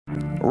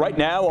right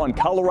now on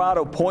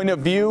Colorado Point of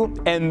View.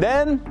 And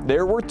then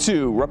there were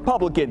two.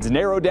 Republicans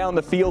narrow down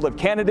the field of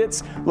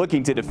candidates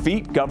looking to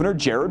defeat Governor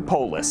Jared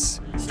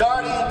Polis.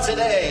 Starting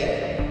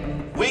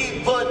today,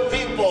 we put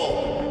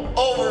people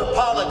over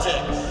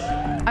politics.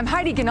 I'm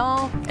Heidi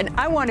Ganahl, and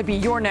I want to be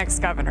your next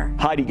governor.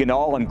 Heidi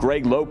Ganahl and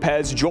Greg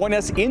Lopez join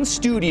us in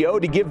studio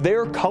to give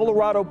their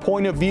Colorado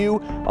point of view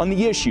on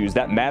the issues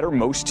that matter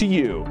most to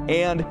you.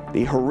 And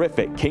the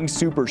horrific King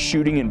Soopers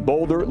shooting in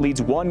Boulder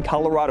leads one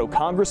Colorado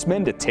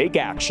congressman to take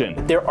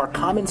action. There are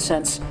common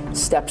sense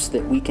steps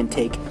that we can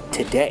take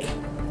today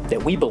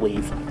that we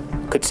believe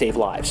could save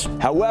lives.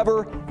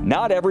 However,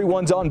 not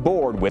everyone's on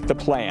board with the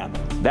plan.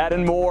 That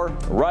and more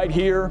right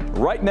here,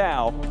 right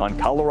now on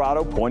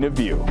Colorado Point of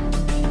View.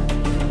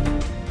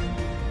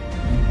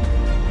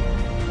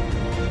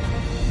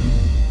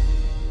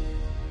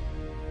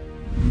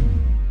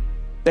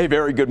 A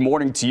very good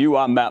morning to you.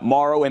 I'm Matt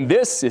Morrow, and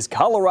this is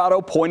Colorado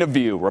Point of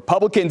View.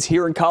 Republicans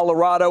here in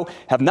Colorado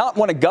have not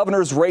won a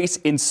governor's race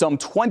in some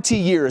 20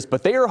 years,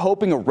 but they are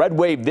hoping a red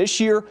wave this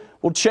year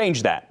will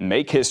change that and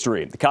make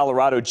history. The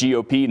Colorado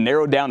GOP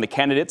narrowed down the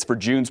candidates for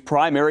June's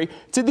primary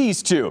to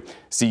these two: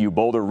 CU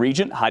Boulder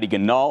Regent Heidi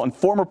Ganahl and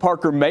former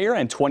Parker Mayor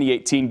and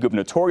 2018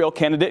 gubernatorial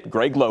candidate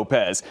Greg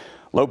Lopez.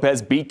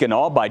 Lopez beat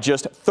Ganahl by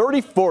just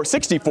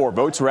 64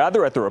 votes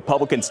at the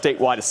Republican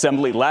statewide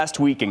assembly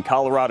last week in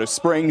Colorado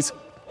Springs.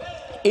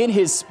 In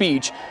his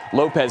speech,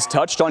 Lopez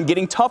touched on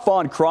getting tough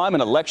on crime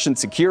and election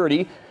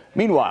security.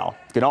 Meanwhile,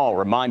 Ganahl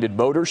reminded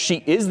voters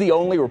she is the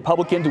only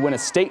Republican to win a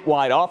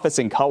statewide office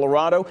in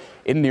Colorado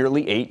in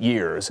nearly 8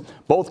 years.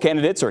 Both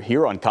candidates are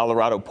here on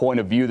Colorado Point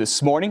of View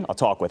this morning. I'll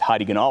talk with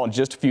Heidi Ganahl in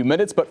just a few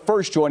minutes, but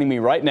first joining me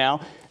right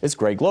now is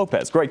Greg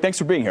Lopez. Greg, thanks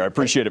for being here. I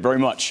appreciate it very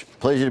much.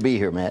 Pleasure to be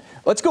here, Matt.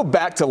 Let's go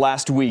back to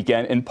last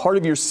weekend and part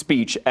of your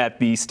speech at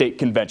the state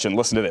convention.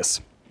 Listen to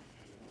this.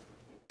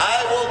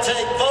 I will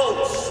take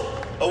votes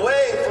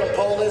away from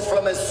Polis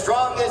from his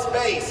strongest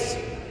base,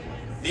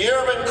 the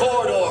urban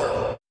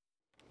corridor.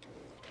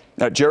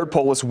 Now, Jared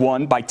Polis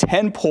won by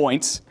 10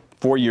 points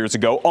 4 years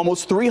ago,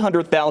 almost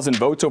 300,000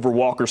 votes over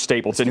Walker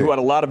Stapleton, who had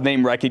a lot of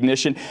name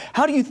recognition.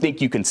 How do you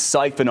think you can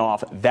siphon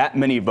off that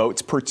many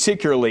votes,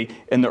 particularly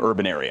in the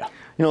urban area?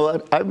 You know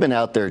what? I've been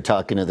out there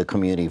talking to the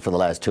community for the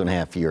last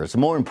 2.5 years.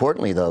 More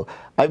importantly, though,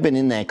 I've been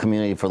in that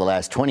community for the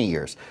last 20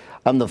 years.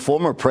 I'm the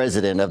former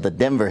president of the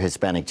Denver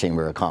Hispanic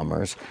Chamber of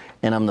Commerce,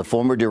 and I'm the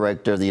former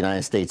director of the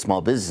United States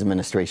Small Business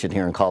Administration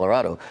here in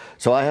Colorado.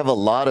 So I have a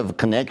lot of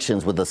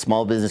connections with the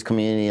small business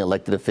community,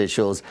 elected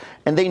officials,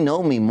 and they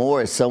know me more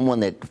as someone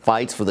that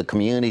fights for the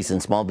communities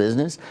and small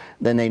business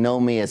than they know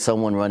me as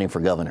someone running for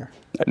governor.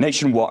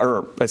 Nationwide,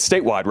 or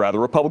statewide rather,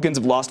 Republicans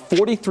have lost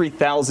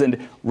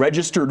 43,000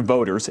 registered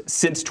voters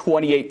since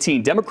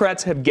 2018.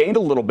 Democrats have gained a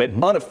little bit.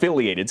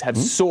 Unaffiliateds have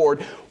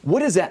soared.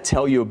 What does that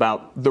tell you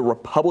about the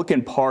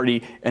Republican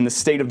Party and the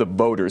state of the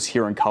voters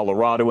here in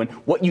Colorado and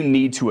what you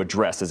need to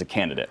address as a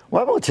candidate?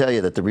 Well, I will tell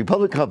you that the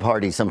Republican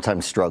Party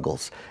sometimes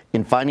struggles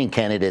in finding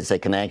candidates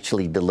that can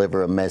actually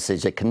deliver a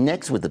message that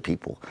connects with the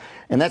people.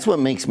 And that's what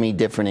makes me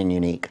different and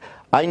unique.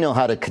 I know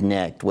how to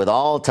connect with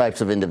all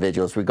types of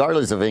individuals,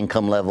 regardless of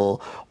income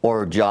level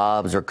or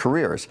jobs or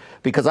careers,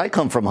 because I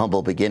come from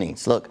humble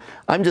beginnings. Look,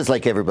 I'm just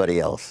like everybody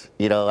else.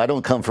 You know, I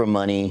don't come from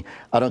money.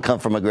 I don't come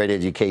from a great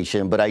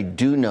education, but I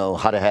do know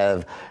how to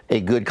have a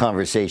good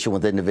conversation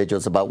with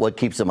individuals about what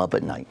keeps them up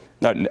at night.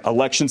 Now,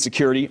 election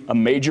security, a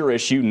major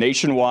issue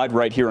nationwide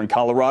right here in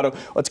Colorado.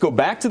 Let's go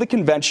back to the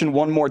convention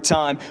one more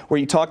time where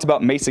you talked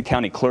about Mesa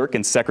County Clerk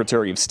and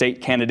Secretary of State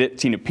candidate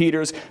Tina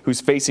Peters, who's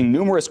facing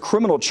numerous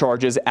criminal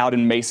charges out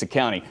in Mesa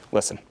County.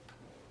 Listen.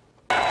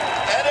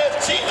 And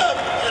if Tina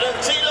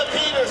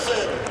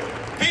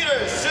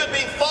Peters should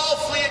be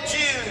falsely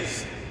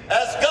accused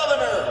as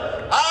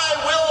governor, I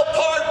will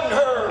pardon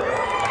her.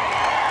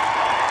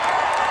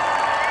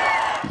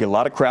 You get a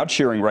lot of crowd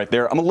cheering right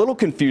there. I'm a little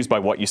confused by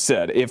what you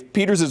said. If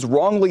Peters is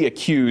wrongly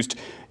accused,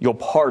 you'll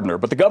pardon her.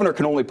 But the governor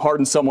can only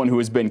pardon someone who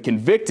has been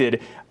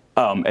convicted.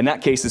 And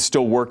that case is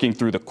still working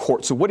through the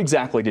court. So what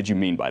exactly did you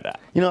mean by that?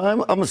 You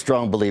know, I'm a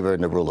strong believer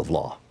in the rule of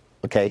law.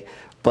 Okay.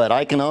 But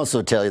I can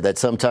also tell you that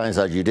sometimes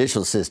our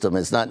judicial system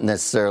is not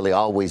necessarily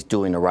always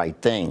doing the right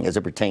thing as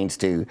it pertains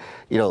to,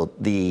 you know,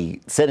 the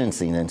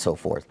sentencing and so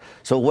forth.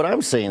 So what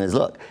I'm saying is,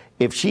 look,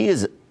 if she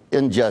is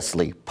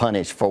unjustly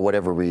punished for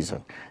whatever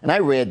reason, and I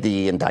read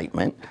the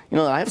indictment, you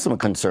know, I have some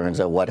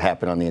concerns of what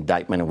happened on the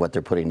indictment and what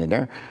they're putting in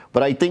there.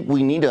 But I think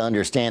we need to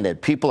understand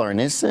that people are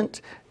innocent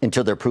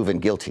until they're proven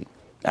guilty.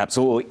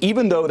 Absolutely.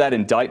 Even though that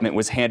indictment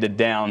was handed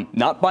down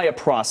not by a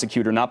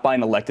prosecutor, not by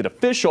an elected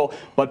official,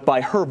 but by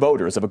her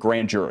voters of a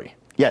grand jury.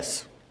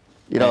 Yes.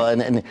 You know,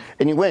 and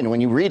when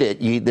you read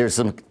it, there's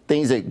some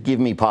things that give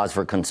me pause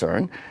for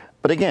concern.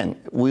 But again,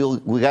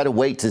 we got to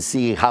wait to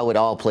see how it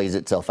all plays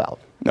itself out.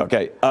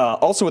 Okay.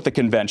 Also at the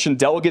convention,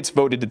 delegates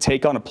voted to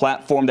take on a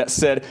platform that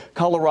said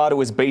Colorado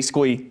is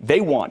basically,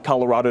 they want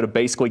Colorado to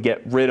basically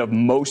get rid of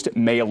most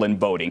mail-in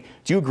voting.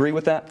 Do you agree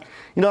with that?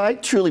 You know, I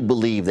truly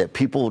believe that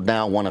people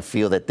now want to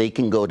feel that they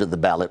can go to the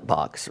ballot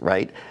box,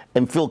 right,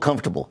 and feel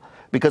comfortable.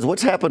 Because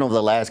what's happened over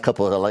the last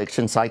couple of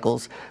election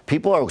cycles,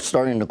 people are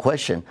starting to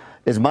question,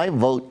 is my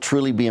vote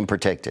truly being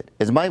protected?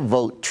 Is my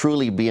vote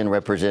truly being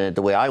represented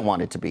the way I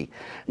want it to be?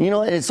 You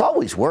know, and it's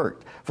always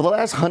worked. For the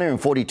last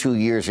 142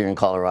 years here in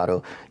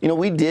Colorado, you know,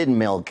 we did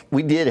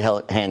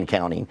hand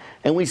counting,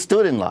 and we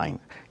stood in line.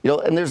 You know,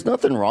 and there's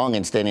nothing wrong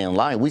in standing in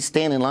line. We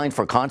stand in line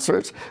for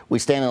concerts. We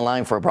stand in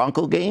line for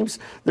Bronco games.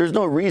 There's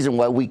no reason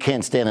why we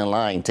can't stand in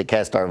line to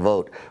cast our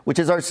vote, which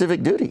is our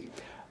civic duty.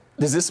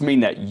 Does this mean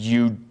that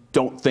you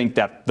don't think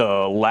that the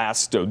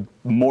last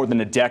more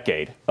than a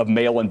decade of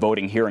mail-in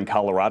voting here in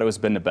Colorado has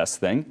been the best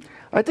thing?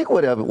 I think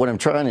what I'm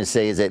trying to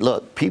say is that,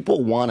 look,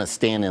 people want to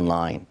stand in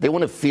line. They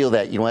want to feel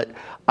that, you know what,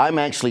 I'm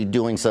actually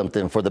doing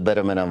something for the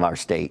betterment of our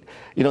state.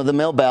 You know, the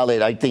mail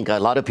ballot, I think a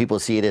lot of people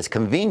see it as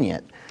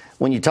convenient.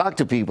 When you talk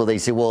to people, they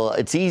say, well,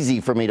 it's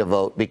easy for me to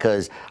vote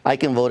because I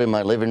can vote in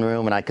my living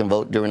room and I can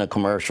vote during a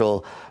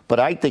commercial. But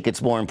I think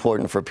it's more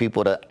important for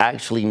people to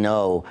actually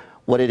know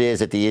what it is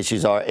that the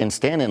issues are and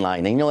stand in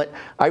line. And you know what?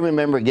 I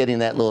remember getting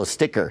that little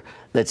sticker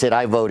that said,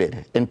 I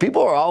voted. And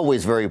people are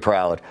always very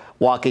proud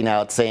walking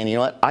out saying, you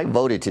know what, I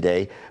voted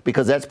today,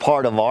 because that's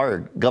part of our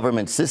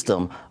government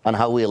system on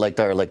how we elect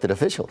our elected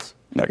officials.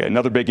 Okay,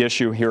 another big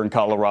issue here in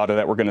Colorado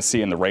that we're going to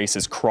see in the race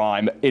is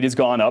crime. It has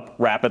gone up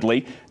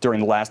rapidly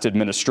during the last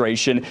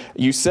administration.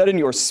 You said in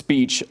your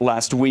speech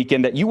last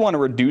weekend that you want to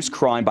reduce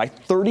crime by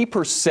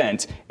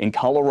 30% in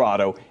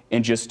Colorado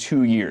in just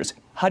 2 years.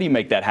 How do you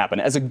make that happen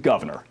as a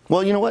governor?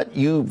 Well, you know what?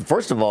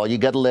 First of all, you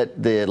got to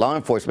let the law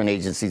enforcement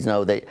agencies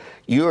know that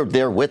you're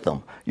there with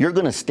them. You're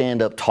going to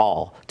stand up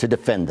tall to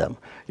defend them.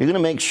 You're going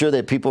to make sure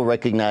that people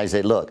recognize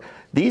that, look,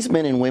 these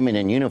men and women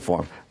in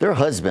uniform, they're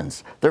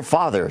husbands, they're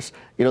fathers,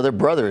 you know, they're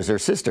brothers, they're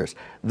sisters.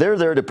 They're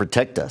there to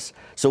protect us.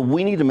 So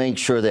we need to make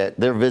sure that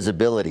their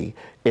visibility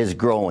is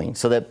growing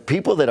so that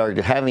people that are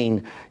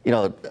having, you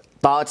know,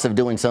 thoughts of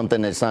doing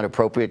something that's not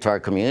appropriate to our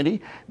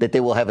community, that they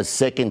will have a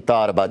second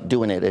thought about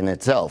doing it in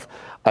itself.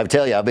 I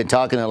tell you, I've been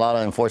talking to a lot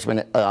of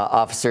enforcement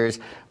officers,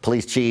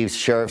 police chiefs,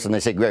 sheriffs, and they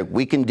say, Greg,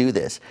 we can do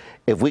this.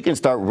 If we can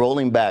start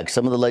rolling back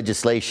some of the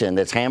legislation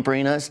that's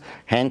hampering us,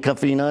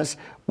 handcuffing us,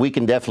 we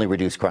can definitely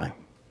reduce crime.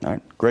 All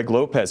right. Greg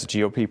Lopez,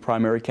 GOP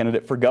primary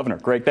candidate for governor.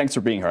 Greg, thanks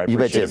for being here. I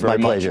appreciate it very much.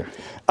 My pleasure.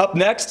 Up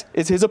next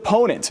is his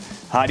opponent.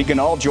 Heidi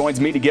Ganahl joins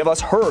me to give us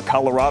her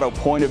Colorado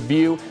point of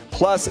view.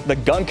 Plus, the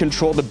gun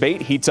control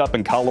debate heats up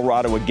in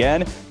Colorado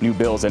again. New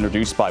bills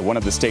introduced by one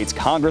of the state's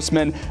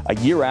congressmen a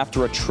year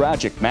after a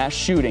tragic mass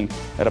shooting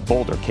at a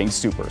Boulder King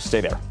Super. Stay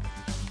there.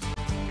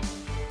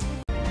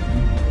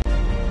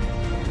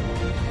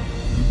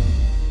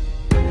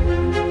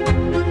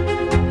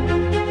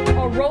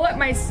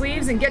 My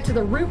sleeves and get to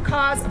the root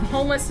cause of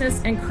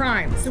homelessness and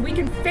crime so we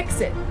can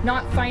fix it,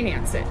 not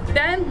finance it.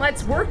 Then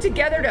let's work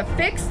together to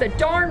fix the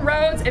darn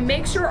roads and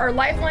make sure our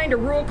lifeline to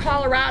rural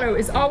Colorado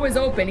is always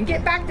open and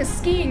get back to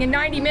skiing in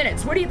 90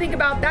 minutes. What do you think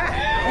about that?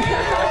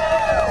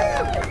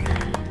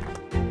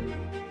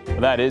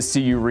 That is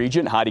CU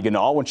Regent Heidi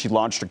Ganahl when she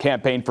launched her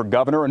campaign for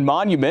governor in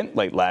Monument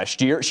late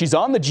last year. She's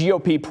on the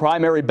GOP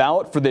primary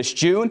ballot for this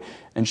June,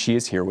 and she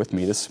is here with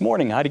me this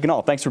morning. Heidi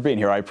Ganahl, thanks for being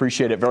here. I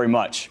appreciate it very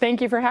much.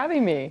 Thank you for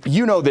having me.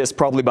 You know this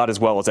probably about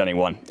as well as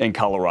anyone in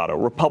Colorado.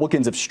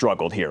 Republicans have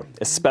struggled here,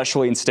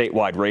 especially in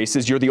statewide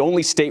races. You're the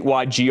only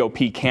statewide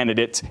GOP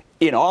candidate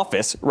in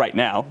office right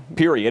now,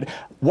 period.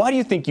 Why do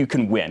you think you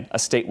can win a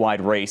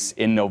statewide race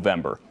in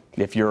November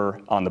if you're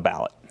on the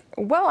ballot?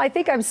 Well, I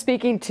think I'm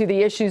speaking to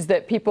the issues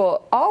that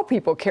all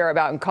people care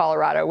about in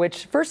Colorado,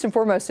 which first and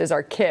foremost is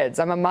our kids.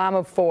 I'm a mom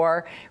of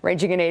 4,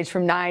 ranging in age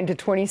from 9 to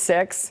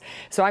 26.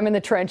 So I'm in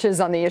the trenches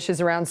on the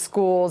issues around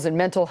schools and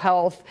mental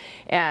health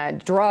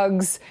and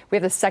drugs. We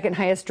have the second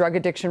highest drug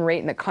addiction rate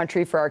in the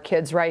country for our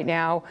kids right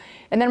now.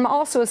 And then I'm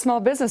also a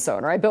small business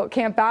owner. I built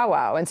Camp Bow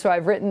Wow. And so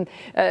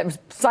I've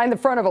signed the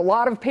front of a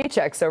lot of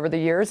paychecks over the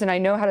years, and I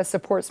know how to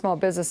support small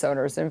business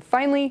owners. And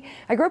finally,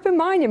 I grew up in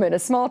Monument, a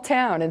small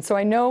town. And so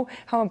I know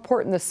how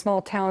important the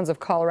small towns of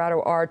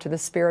Colorado are to the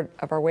spirit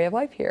of our way of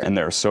life here. And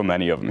there are so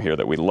many of them here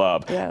that we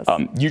love. Yes.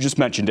 You just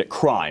mentioned it.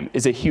 Crime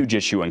is a huge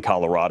issue in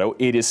Colorado.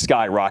 It is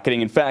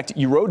skyrocketing. In fact,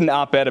 you wrote an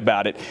op-ed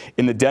about it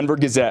in the Denver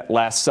Gazette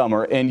last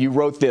summer, and you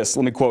wrote this.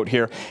 Let me quote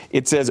here.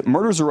 It says,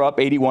 murders are up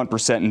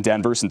 81% in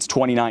Denver since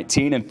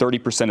 2019, and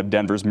 30% of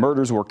Denver's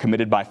murders were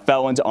committed by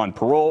felons on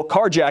parole.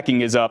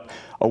 Carjacking is up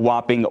a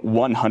whopping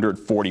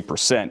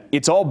 140%.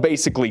 It's all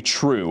basically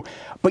true.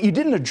 But you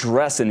didn't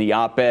address in the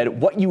op-ed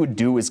what you would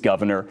do as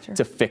governor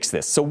to fix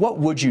this. So what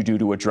would you do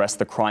to address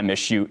the crime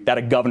issue that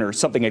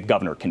something a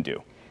governor can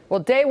do? Well,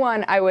 day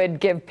one, I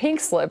would give pink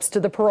slips to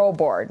the parole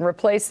board and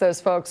replace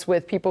those folks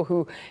with people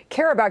who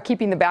care about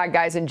keeping the bad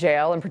guys in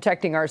jail and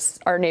protecting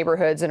our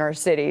neighborhoods and our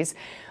cities.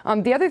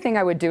 The other thing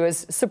I would do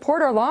is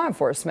support our law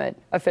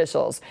enforcement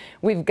officials.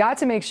 We've got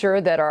to make sure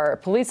that our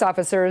police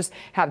officers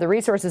have the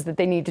resources that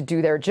they need to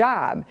do their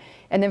job.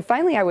 And then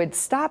finally, I would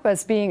stop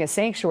us being a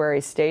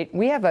sanctuary state.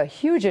 We have a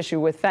huge issue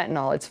with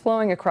fentanyl. It's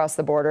flowing across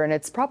the border, and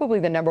it's probably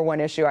the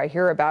 #1 issue I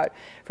hear about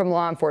from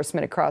law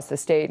enforcement across the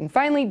state. And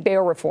finally,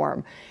 bail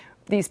reform.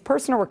 these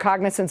personal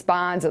recognizance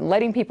bonds and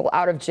letting people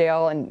out of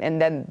jail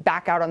and then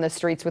back out on the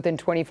streets within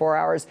 24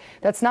 hours,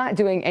 that's not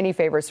doing any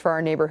favors for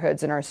our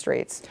neighborhoods and our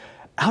streets.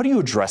 How do you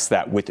address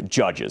that with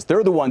judges?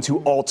 They're the ones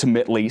who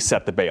ultimately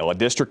set the bail. A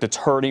district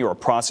attorney or a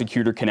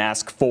prosecutor can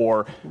ask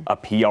for a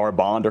PR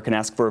bond or can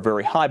ask for a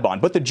very high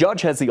bond, but the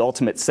judge has the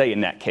ultimate say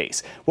in that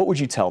case. What would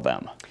you tell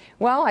them?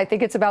 Well, I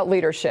think it's about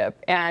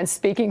leadership and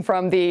speaking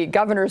from the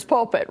governor's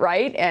pulpit,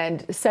 right?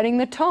 And setting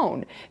the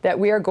tone that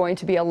we are going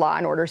to be a law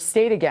and order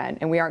state again,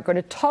 and we aren't going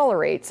to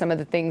tolerate some of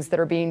the things that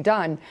are being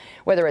done,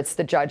 whether it's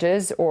the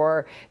judges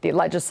or the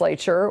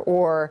legislature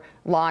or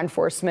law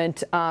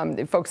enforcement,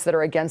 the folks that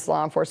are against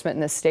law enforcement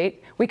in this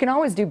state. We can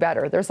always do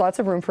better. There's lots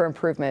of room for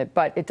improvement,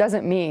 but it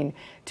doesn't mean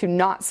to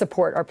not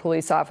support our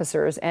police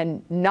officers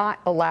and not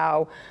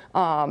allow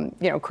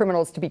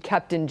criminals to be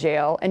kept in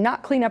jail and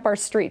not clean up our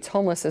streets.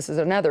 Homelessness is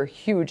another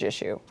huge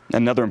issue.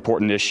 Another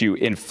important issue,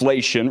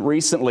 inflation.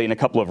 Recently, in a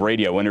couple of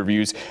radio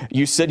interviews,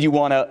 you said you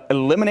want to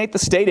eliminate the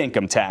state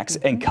income tax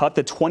and cut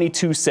the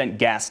 22-cent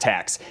gas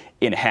tax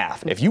in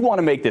half. If you want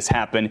to make this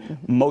happen,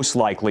 most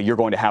likely you're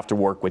going to have to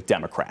work with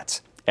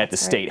Democrats at the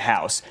state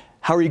house.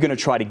 How are you going to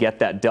try to get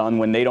that done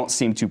when they don't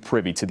seem too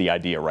privy to the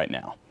idea right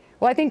now?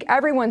 Well, I think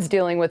everyone's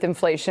dealing with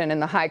inflation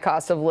and the high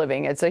cost of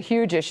living. It's a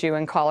huge issue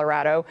in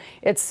Colorado.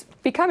 It's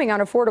becoming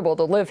unaffordable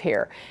to live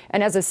here.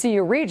 And as a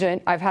CU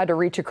regent, I've had to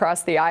reach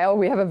across the aisle.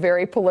 We have a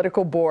very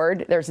political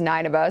board. There's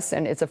 9 of us,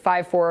 and it's a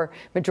 5-4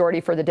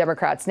 majority for the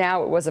Democrats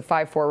now. It was a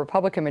 5-4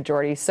 Republican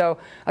majority. So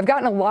I've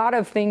gotten a lot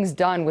of things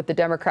done with the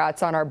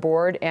Democrats on our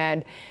board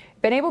and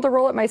been able to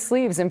roll up my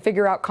sleeves and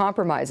figure out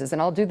compromises,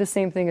 and I'll do the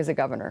same thing as a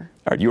governor.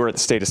 All right, you were at the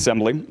State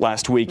Assembly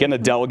last weekend. The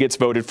delegates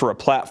voted for a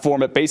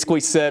platform that basically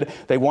said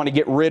they want to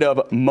get rid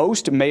of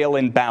most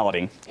mail-in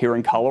balloting here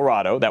in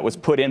Colorado. That was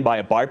put in by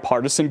a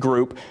bipartisan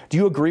group. Do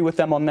you agree with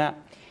them on that?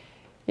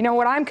 You know,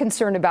 what I'm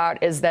concerned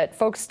about is that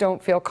folks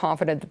don't feel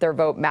confident that their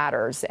vote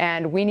matters,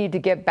 and we need to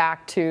get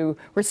back to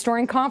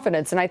restoring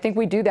confidence. And I think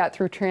we do that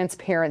through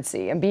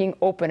transparency and being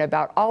open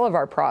about all of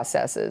our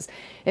processes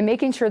and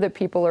making sure that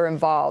people are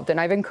involved. And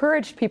I've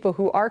encouraged people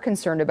who are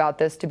concerned about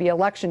this to be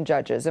election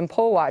judges and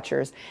poll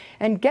watchers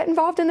and get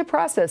involved in the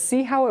process,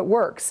 see how it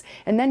works,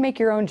 and then make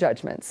your own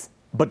judgments.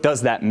 But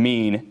does that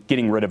mean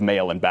getting rid of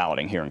mail-in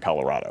balloting here in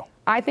Colorado?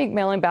 I think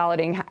mail-in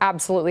balloting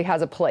absolutely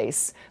has a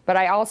place, but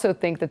I also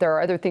think that there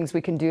are other things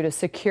we can do to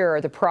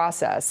secure the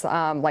process,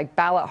 like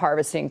ballot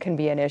harvesting can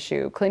be an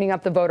issue, cleaning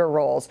up the voter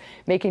rolls,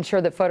 making sure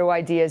that photo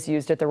ID is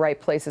used at the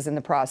right places in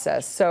the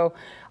process. So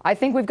I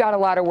think we've got a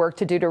lot of work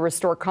to do to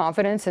restore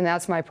confidence, and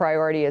that's my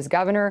priority as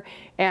governor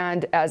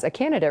and as a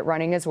candidate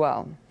running as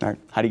well. All right,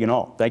 Heidi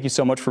Ganahl, thank you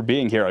so much for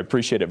being here. I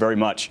appreciate it very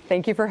much.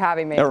 Thank you for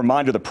having me. A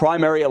reminder, the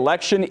primary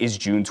election is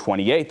June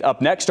 28th.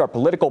 Up next, our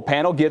political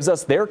panel gives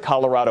us their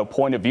Colorado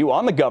point of view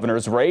on the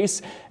governor's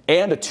race,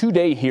 and a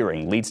 2-day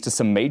hearing leads to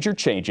some major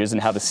changes in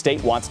how the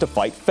state wants to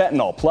fight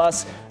fentanyl.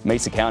 Plus,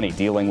 Mesa County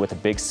dealing with a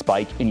big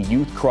spike in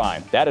youth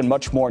crime. That and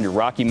much more in your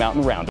Rocky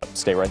Mountain Roundup.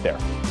 Stay right there.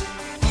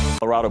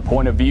 Colorado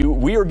point of view,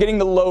 we are getting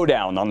the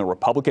lowdown on the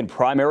Republican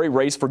primary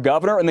race for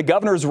governor and the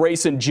governor's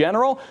race in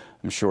general.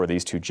 I'm sure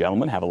these two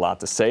gentlemen have a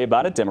lot to say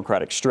about it.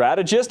 Democratic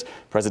strategist,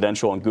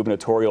 presidential and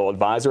gubernatorial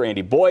advisor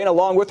Andy Boyan,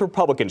 along with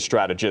Republican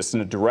strategist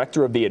and the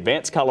director of the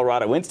Advanced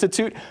Colorado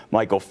Institute,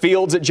 Michael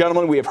Fields.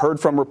 Gentlemen, we have heard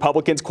from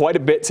Republicans quite a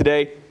bit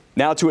today.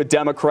 Now to a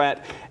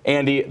Democrat,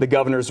 Andy, the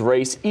governor's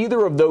race.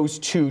 Either of those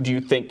two, do you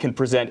think, can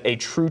present a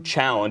true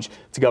challenge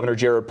to Governor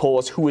Jared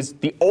Polis, who is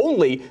the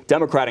only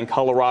Democrat in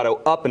Colorado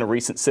up in a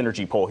recent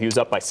Synergy poll? He was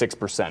up by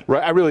 6%.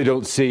 Right. I really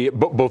don't see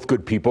both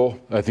good people.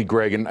 I think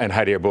Greg and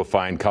Heidi are both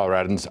fine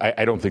Coloradans.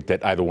 I don't think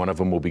that either one of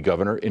them will be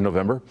governor in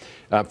November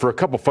for a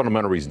couple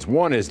fundamental reasons.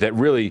 One is that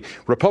really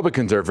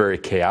Republicans are very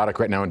chaotic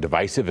right now and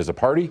divisive as a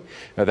party.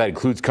 That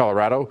includes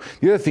Colorado.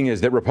 The other thing is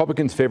that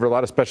Republicans favor a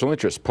lot of special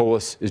interests.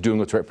 Polis is doing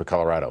what's right for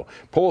Colorado.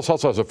 Polis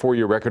also has a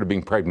 4-year record of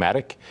being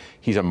pragmatic.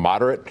 He's a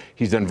moderate.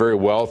 He's done very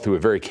well through a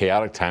very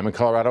chaotic time in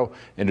Colorado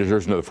and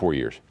deserves another 4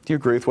 years. Do you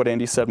agree with what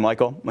Andy said,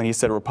 Michael, when he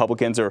said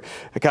Republicans are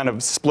kind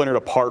of splintered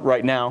apart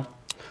right now?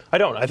 I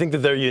don't. I think that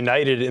they're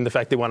united in the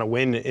fact they want to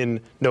win in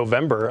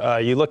November.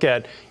 You look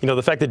at,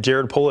 the fact that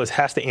Jared Polis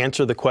has to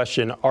answer the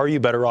question, are you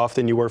better off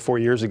than you were 4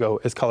 years ago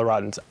as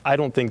Coloradans? I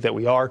don't think that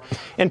we are.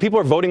 And people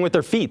are voting with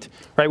their feet,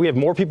 right? We have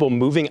more people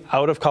moving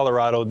out of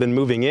Colorado than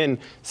moving in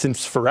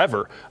since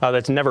forever.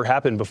 That's never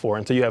happened before.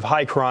 And so you have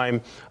high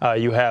crime,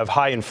 you have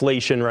high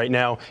inflation right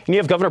now, and you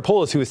have Governor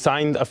Polis, who has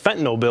signed a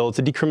fentanyl bill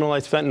to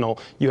decriminalize fentanyl.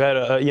 You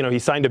had, he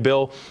signed a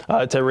bill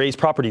to raise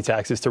property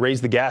taxes, to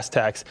raise the gas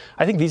tax.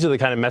 I think these are the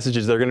kind of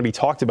messages that are going to be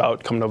talked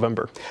about come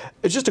November.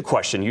 It's just a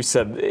question. You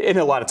said, and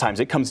a lot of times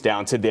it comes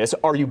down to this: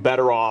 are you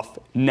better off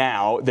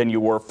now than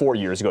you were 4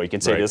 years ago? You can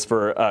say this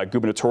for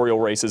gubernatorial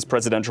races,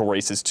 presidential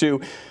races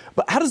too.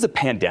 But how does the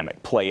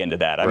pandemic play into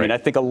that? I mean, I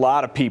think a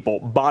lot of people,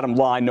 bottom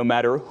line, no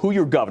matter who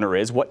your governor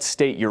is, what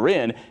state you're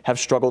in, have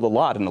struggled a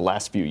lot in the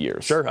last few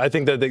years. Sure. I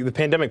think that the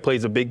pandemic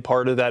plays a big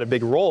part of that, a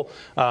big role.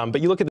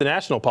 But you look at the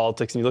national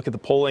politics and you look at the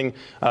polling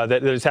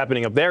that is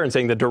happening up there and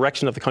saying the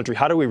direction of the country,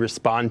 how do we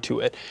respond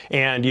to it?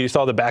 And you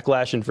saw the backlash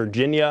backlash in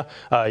Virginia.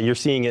 You're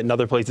seeing it in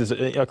other places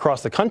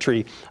across the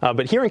country.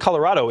 But here in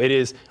Colorado, it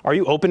is, are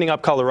you opening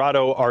up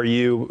Colorado? Are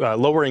you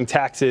lowering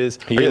taxes?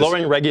 Are you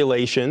lowering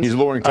regulations? He's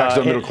lowering taxes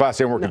on middle class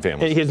and working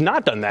families. He has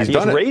not done that.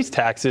 He's raised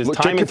taxes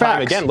time and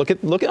time again. Look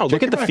at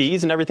the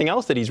fees and everything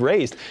else that he's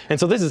raised. And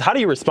so this is, how do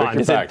you respond?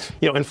 Is it,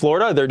 in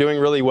Florida, they're doing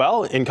really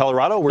well. In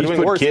Colorado, we're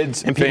doing worse.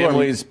 Kids, and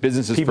families,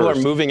 businesses People first.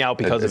 are moving out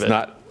because of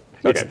it.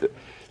 Okay.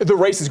 The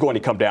race is going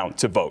to come down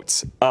to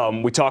votes.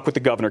 We talked with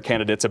the governor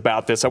candidates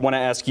about this. I want to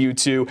ask you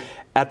two,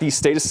 at the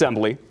state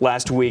assembly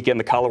last weekend,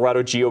 the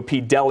Colorado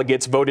GOP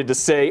delegates voted to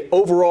say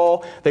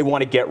overall they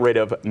want to get rid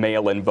of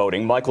mail-in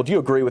voting. Michael, do you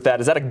agree with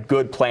that? Is that a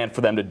good plan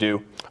for them to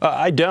do?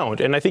 I don't.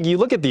 And I think you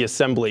look at the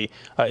assembly,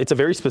 it's a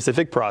very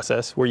specific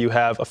process where you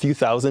have a few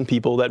thousand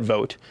people that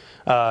vote.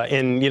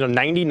 And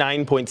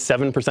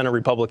 99.7% of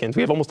Republicans,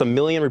 we have almost 1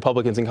 million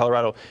Republicans in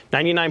Colorado,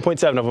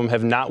 99.7 of them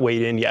have not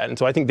weighed in yet. And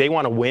so I think they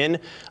want to win.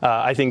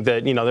 I think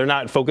that, they're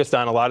not focused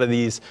on a lot of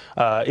these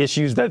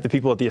issues that the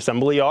people at the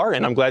assembly are.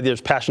 And I'm glad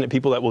there's passionate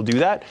people that will do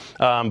that.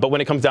 But when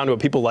it comes down to it,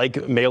 people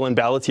like mail-in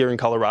ballots here in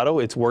Colorado,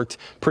 it's worked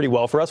pretty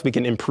well for us. We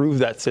can improve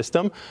that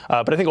system.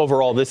 But I think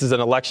overall, this is an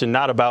election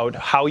not about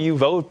how you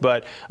vote,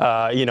 but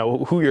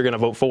who you're going to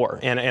vote for.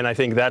 And I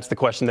think that's the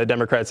question that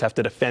Democrats have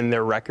to defend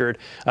their record.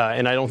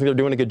 And I don't think they're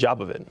doing a good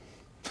job of it.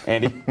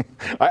 Andy?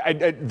 I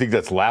think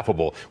that's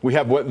laughable. We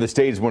have the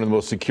state is one of the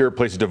most secure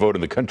places to vote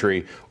in the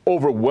country.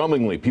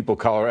 Overwhelmingly, people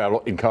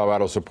in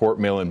Colorado support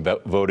mail-in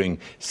voting,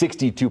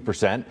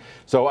 62%.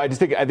 So I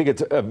think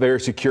it's a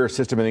very secure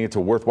system. I think it's a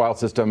worthwhile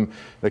system.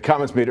 The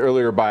comments made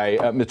earlier by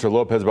Mr.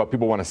 Lopez about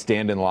people want to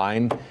stand in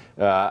line.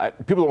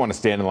 People don't want to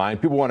stand in line.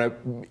 People want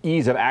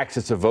ease of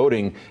access to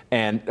voting,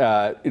 and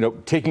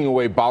taking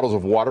away bottles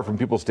of water from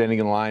people standing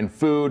in line,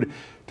 food.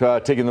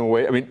 Taking them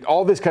away. I mean,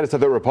 all this kind of stuff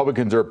that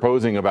Republicans are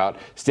opposing about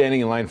standing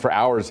in line for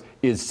hours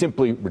is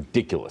simply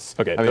ridiculous.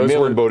 Okay, I mean,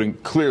 mail-in voting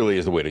clearly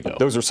is the way to go.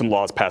 Those are some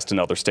laws passed in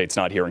other states,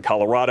 not here in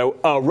Colorado.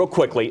 Real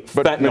quickly,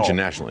 but fentanyl, mentioned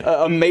nationally.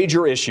 A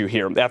major issue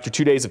here. After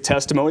 2 days of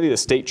testimony, the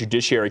State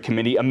Judiciary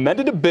Committee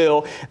amended a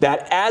bill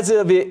that, as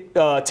of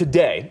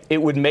today,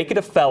 it would make it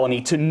a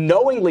felony to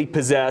knowingly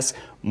possess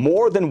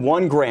more than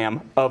 1 gram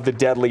of the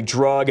deadly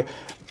drug.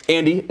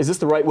 Andy, is this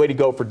the right way to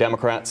go for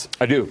Democrats?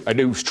 I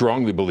do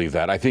strongly believe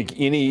that. I think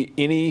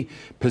any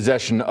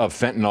possession of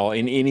fentanyl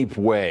in any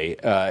way,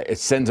 it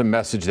sends a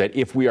message that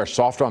if we are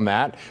soft on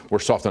that, we're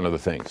soft on other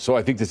things. So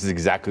I think this is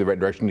exactly the right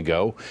direction to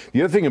go.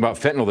 The other thing about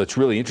fentanyl that's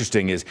really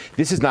interesting is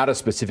this is not a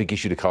specific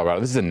issue to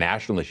Colorado. This is a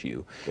national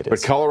issue.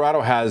 But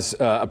Colorado has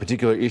a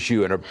particular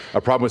issue and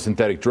a problem with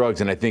synthetic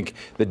drugs, and I think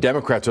the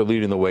Democrats are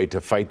leading the way to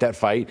fight that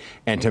fight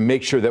and to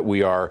make sure that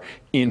we are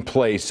in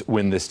place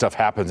when this stuff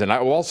happens. And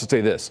I will also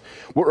say this.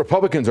 What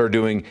Republicans are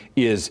doing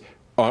is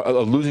a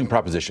losing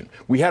proposition.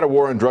 We had a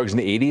war on drugs in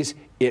the 80s.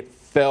 It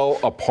fell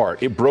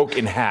apart. It broke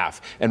in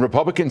half. And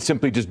Republicans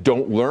simply just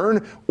don't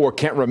learn or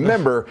can't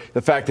remember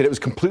the fact that it was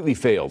completely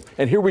failed.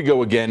 And here we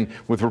go again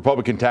with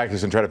Republican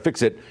tactics and try to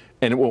fix it,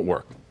 and it won't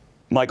work.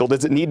 Michael,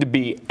 does it need to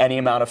be any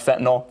amount of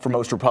fentanyl for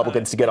most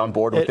Republicans to get on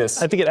board with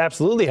this? I think it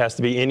absolutely has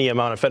to be any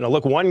amount of fentanyl.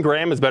 Look, 1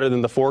 gram is better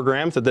than the 4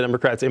 grams that the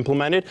Democrats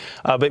implemented,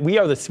 but we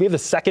have the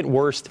second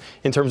worst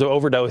in terms of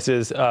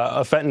overdoses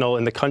of fentanyl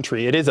in the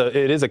country. It is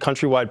a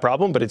countrywide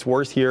problem, but it's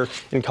worse here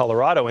in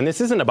Colorado. And this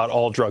isn't about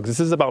all drugs.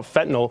 This is about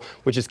fentanyl,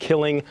 which is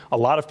killing a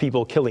lot of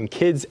people, killing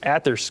kids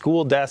at their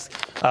school desks.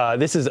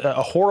 This is a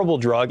horrible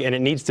drug, and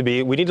it needs to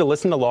be. We need to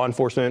listen to law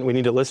enforcement. We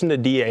need to listen to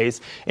DAs,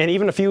 and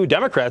even a few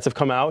Democrats have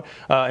come out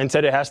and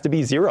said it has to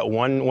be zero.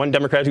 One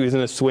Democrat who is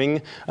in a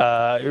swing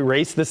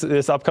race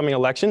this upcoming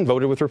election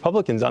voted with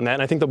Republicans on that,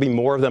 and I think there'll be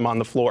more of them on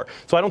the floor.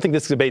 So I don't think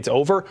this debate's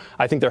over.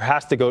 I think it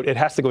has to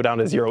go down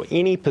to zero.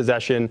 Any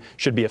possession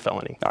should be a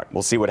felony. All right,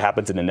 we'll see what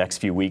happens in the next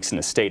few weeks in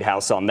the State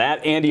House on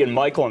that. Andy and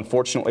Michael,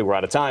 unfortunately, we're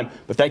out of time,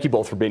 but thank you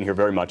both for being here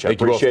very much. I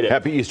appreciate it.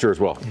 Happy Easter as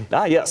well.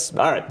 Yes.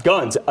 All right,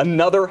 guns,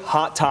 another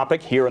hot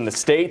topic here in the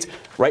state.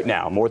 Right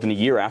now, more than a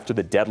year after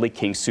the deadly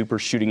King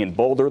Soopers shooting in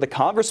Boulder, the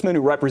congressman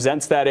who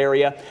represents that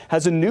area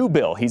has a new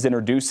bill he's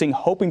introducing,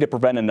 hoping to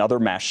prevent another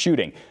mass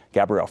shooting.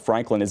 Gabrielle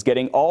Franklin is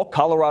getting all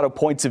Colorado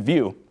points of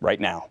view right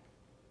now.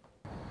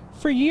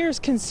 For years,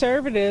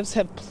 conservatives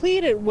have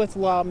pleaded with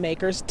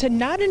lawmakers to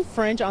not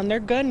infringe on their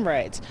gun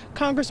rights.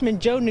 Congressman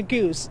Joe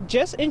Neguse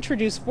just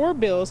introduced 4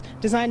 bills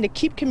designed to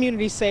keep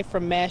communities safe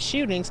from mass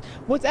shootings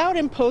without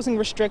imposing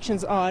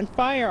restrictions on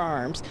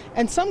firearms.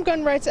 And some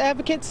gun rights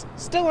advocates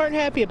still aren't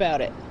happy about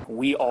it.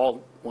 We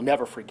all will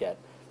never forget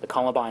the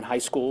Columbine High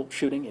School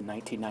shooting in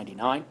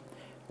 1999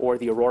 or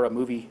the Aurora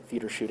movie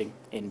theater shooting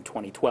in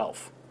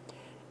 2012.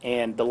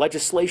 And the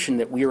legislation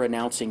that we are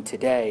announcing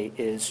today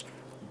is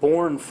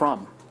born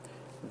from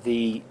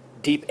the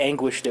deep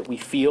anguish that we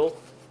feel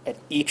at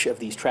each of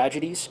these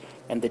tragedies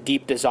and the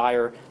deep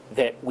desire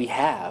that we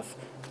have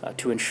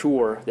to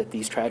ensure that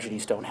these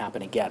tragedies don't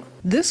happen again.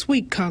 This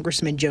week,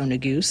 Congressman Joe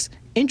Neguse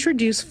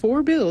introduced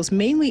 4 bills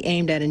mainly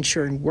aimed at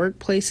ensuring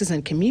workplaces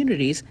and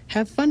communities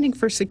have funding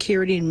for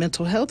security and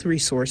mental health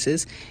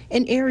resources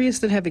in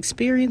areas that have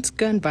experienced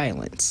gun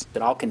violence.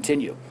 And I'll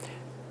continue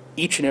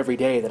each and every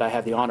day that I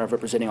have the honor of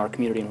representing our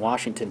community in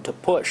Washington to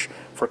push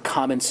for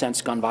common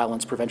sense gun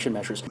violence prevention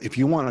measures. If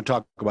you want to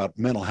talk about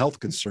mental health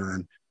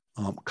concern,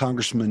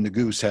 Congressman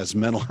Neguse has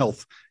mental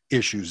health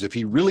issues. If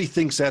he really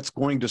thinks that's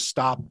going to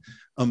stop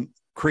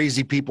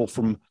crazy people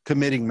from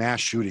committing mass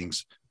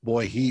shootings,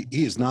 boy, he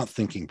is not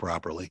thinking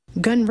properly.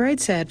 Gun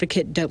rights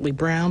advocate Dudley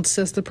Brown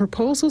says the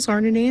proposals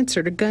aren't an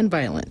answer to gun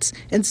violence.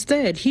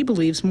 Instead, he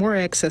believes more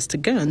access to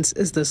guns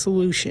is the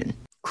solution.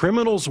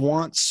 Criminals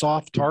want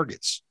soft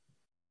targets.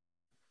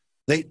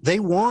 They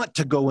want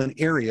to go in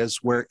areas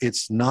where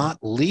it's not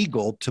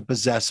legal to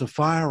possess a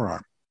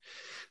firearm.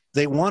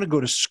 They want to go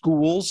to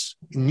schools,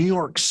 New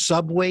York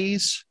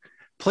subways,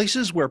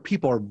 places where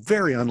people are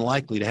very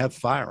unlikely to have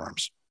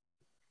firearms.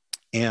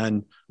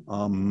 And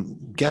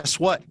guess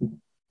what?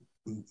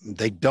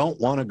 They don't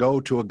want to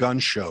go to a gun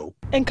show.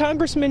 And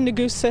Congressman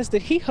Neguse says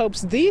that he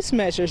hopes these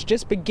measures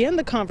just begin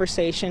the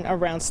conversation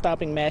around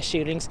stopping mass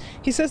shootings.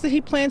 He says that he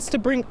plans to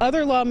bring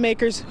other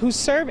lawmakers who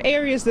serve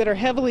areas that are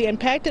heavily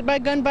impacted by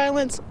gun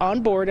violence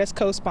on board as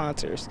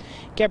co-sponsors.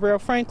 Gabrielle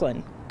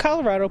Franklin,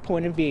 Colorado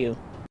Point of View.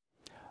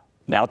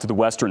 Now to the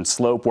Western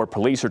Slope, where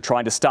police are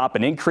trying to stop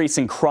an increase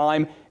in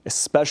crime,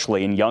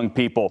 especially in young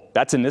people.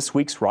 That's in this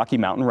week's Rocky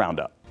Mountain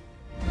Roundup.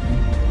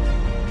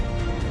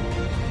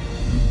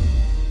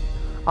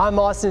 I'm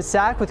Austin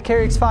Sack with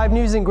KXRM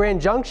News in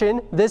Grand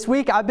Junction. This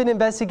week, I've been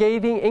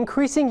investigating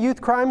increasing youth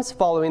crimes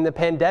following the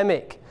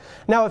pandemic.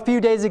 Now, a few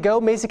days ago,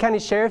 Mesa County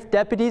Sheriff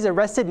deputies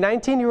arrested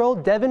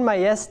 19-year-old Devin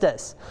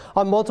Maestas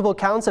on multiple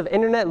counts of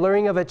internet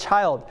luring of a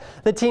child.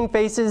 The teen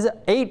faces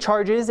 8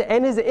 charges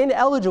and is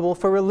ineligible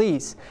for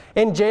release.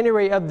 In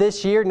January of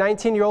this year,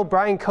 19-year-old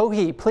Brian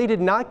Cohey pleaded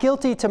not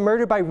guilty to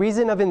murder by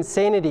reason of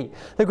insanity.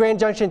 The Grand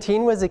Junction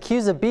teen was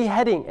accused of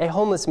beheading a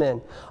homeless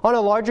man. On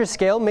a larger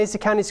scale, Mesa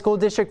County School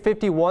District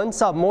 51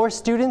 saw more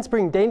students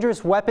bring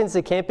dangerous weapons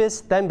to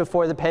campus than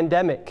before the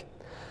pandemic.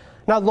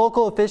 Now,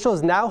 local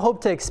officials now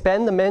hope to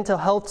expand the mental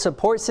health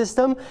support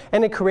system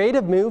and a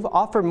creative move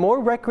offer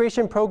more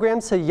recreation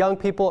programs to young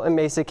people in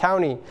Mesa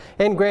County.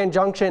 In Grand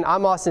Junction,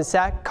 I'm Austin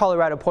Sack,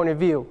 Colorado Point of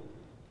View.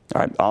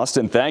 All right,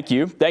 Austin, thank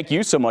you. Thank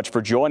you so much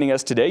for joining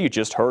us today. You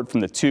just heard from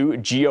the 2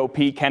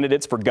 GOP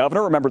candidates for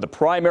governor. Remember, the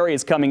primary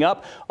is coming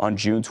up on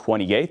June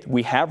 28th.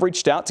 We have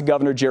reached out to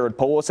Governor Jared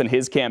Polis and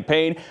his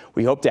campaign.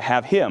 We hope to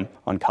have him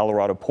on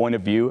Colorado Point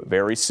of View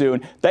very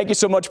soon. Thank you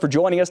so much for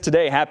joining us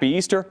today. Happy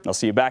Easter. I'll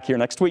see you back here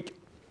next week.